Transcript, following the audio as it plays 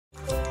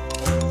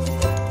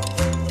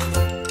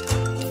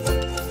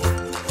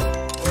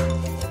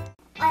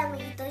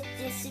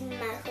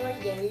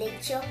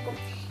Choco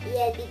y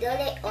el video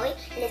de hoy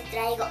les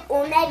traigo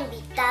un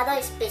invitado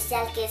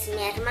especial que es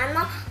mi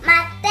hermano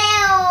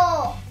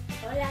Mateo.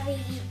 Hola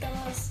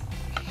amiguitos.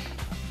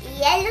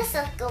 Y él nos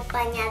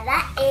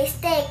acompañará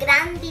este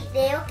gran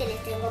video que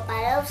les tengo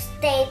para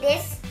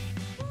ustedes.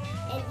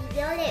 El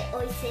video de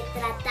hoy se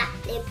trata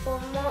de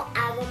cómo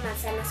hago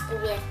manzanas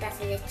cubiertas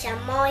de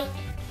chamoy.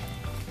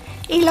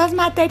 Y los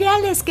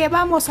materiales que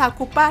vamos a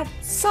ocupar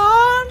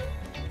son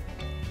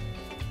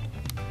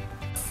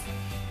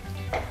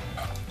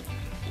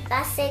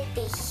base,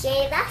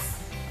 tijeras,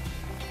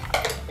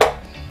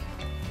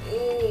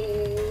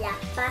 la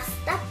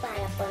pasta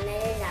para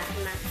poner las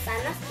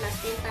manzanas,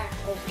 más bien para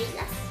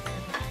cubrirlas,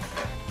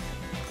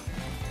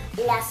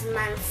 las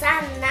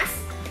manzanas,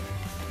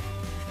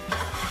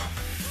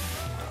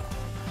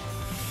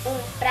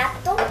 un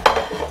plato,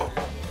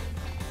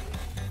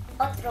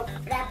 otro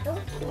plato,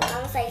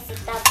 vamos a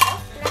necesitar 2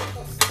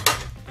 platos.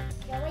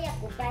 Yo voy a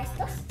ocupar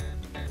estos,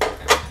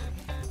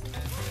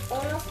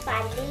 unos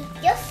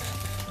palillos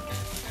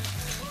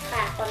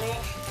para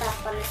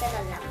ponérselo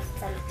a la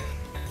manzana,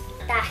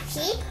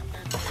 tajín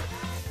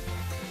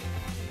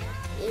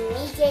y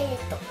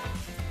miguelito.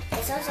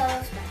 Esos son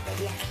los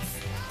materiales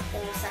que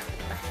vamos a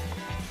ocupar.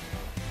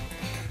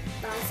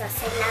 Vamos a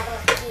hacer lado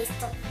aquí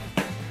esto.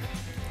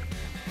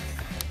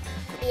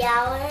 Y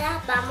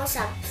ahora vamos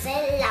a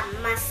hacer la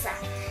masa.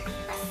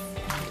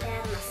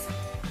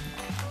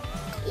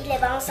 Y le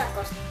vamos a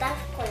cortar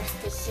con las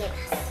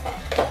tijeras.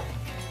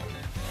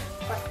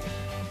 Corta.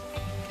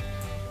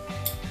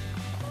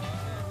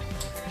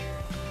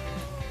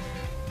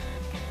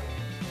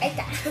 Ahí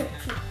está.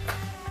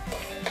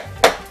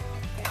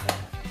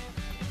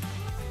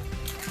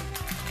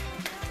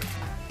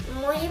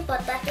 Muy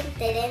importante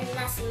tener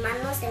las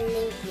manos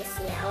limpias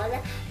y ahora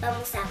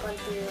vamos a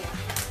continuar.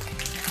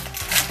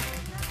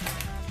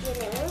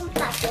 Tiene un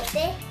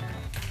paquete,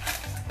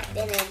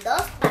 tiene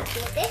 2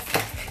 paquetes,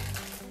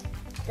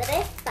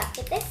 3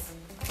 paquetes.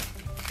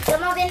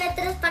 ¿Cómo viene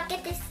 3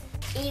 paquetes?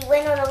 Y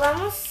bueno, lo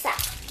vamos a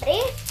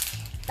abrir.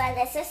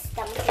 Para eso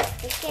necesitamos las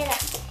tijeras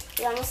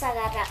y vamos a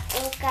agarrar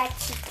un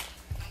cachito.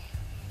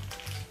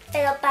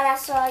 Pero para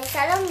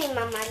suavizarlo mi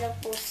mamá lo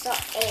puso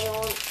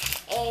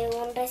en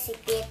un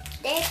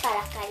recipiente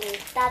para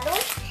calentado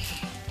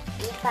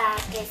y para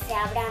que se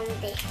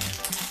ablande.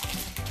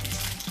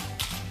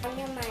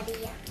 Doña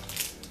María.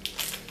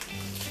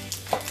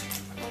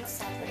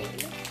 Vamos a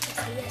abrirlo.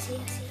 Así.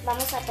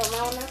 Vamos a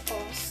tomar una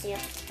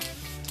porción.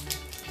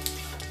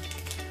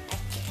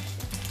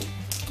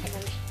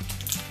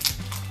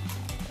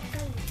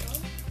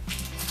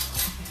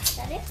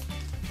 ¿Sabes?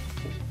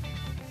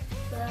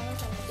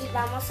 Y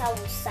vamos a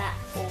usar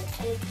un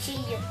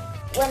cuchillo.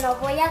 Bueno,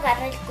 voy a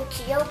agarrar el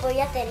cuchillo,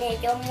 voy a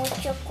tener yo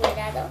mucho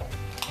cuidado.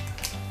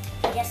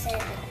 Voy a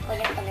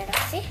poner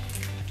así.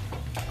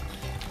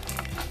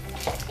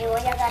 Y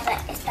voy a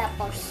agarrar esta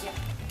porción.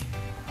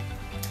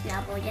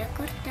 La voy a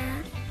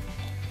cortar.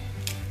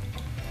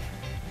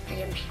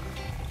 Ayúdame.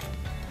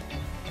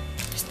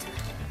 Listo.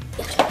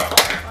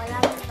 Hola,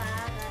 me va a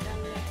agarrar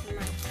mi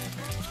hermano.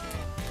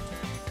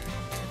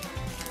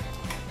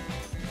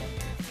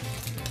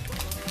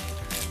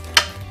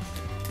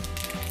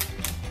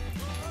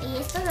 Y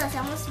esto lo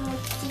hacemos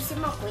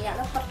muchísimo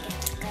cuidado porque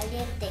es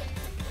caliente.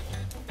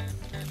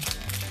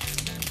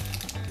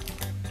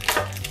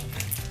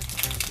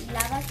 Y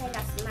lávate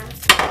las manos.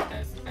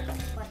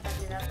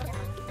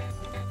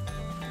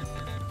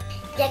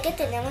 Ya que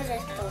tenemos la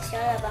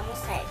explosión, la vamos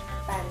a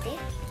expandir.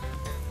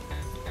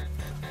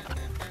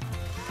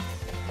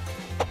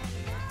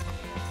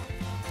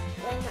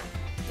 Bueno,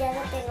 ya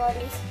la tengo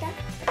lista.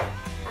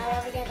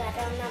 Ahora voy a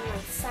agarrar una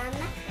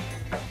manzana.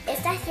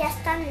 Estas ya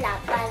están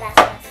lavadas,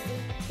 así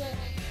que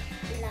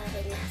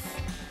lávelas.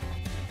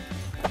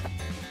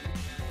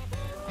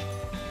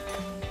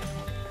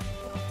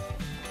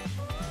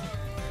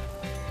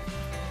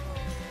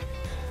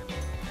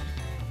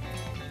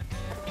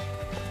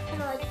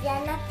 Bueno, ya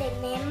la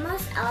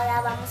tenemos.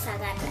 Ahora vamos a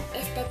agarrar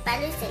este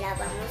palo y se la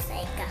vamos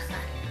a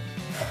encajar.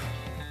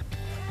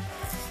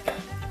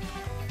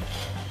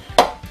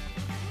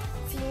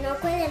 Si no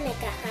pueden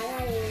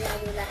encajar, le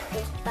ayuda a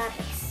tus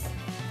padres.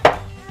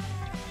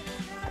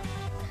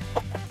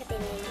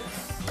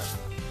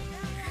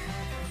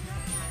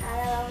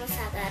 Ahora vamos a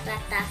agarrar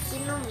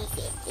tajín o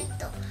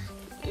miguelito,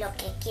 lo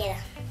que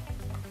quieran.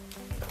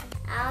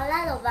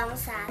 Ahora lo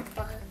vamos a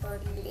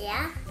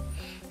polvorear.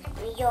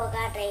 Yo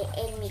agarré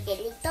el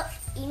miguelito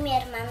y mi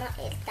hermano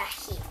el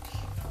tajín.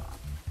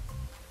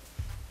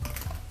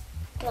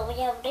 Lo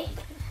voy a abrir.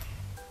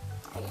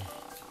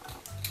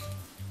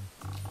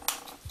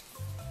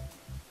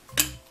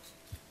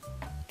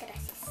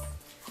 Gracias.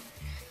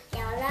 Y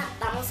ahora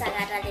vamos a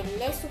agarrar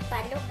el su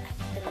palo.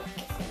 Creo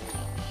que se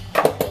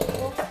me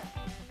pegó.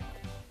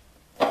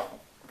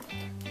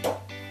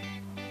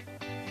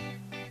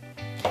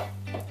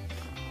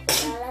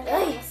 Ahora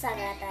vamos a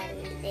agarrar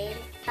el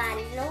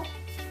palo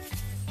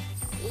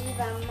y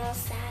vamos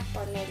a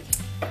ponerle.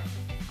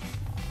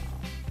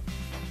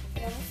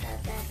 Vamos a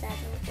dar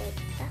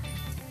vuelta.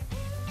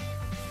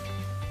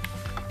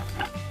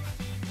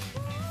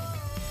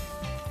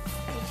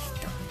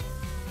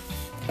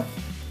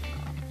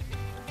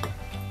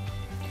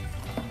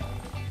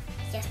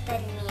 ya está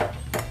el mío.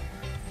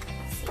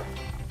 Así.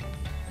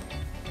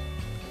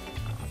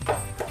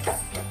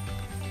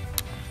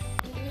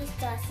 Y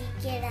listo, así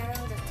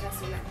quedaron nuestras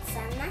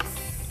manzanas.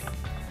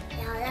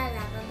 Y ahora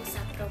las vamos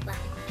a probar.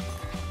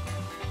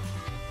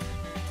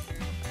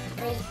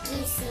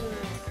 Riquísimo.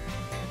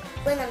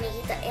 Bueno,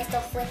 amiguitos, esto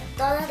fue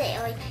todo de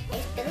hoy.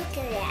 Espero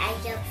que les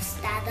haya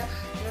gustado.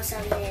 No se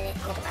olviden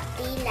de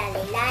compartir,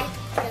 darle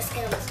like. Los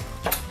queremos.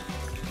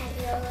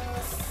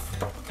 Adiós.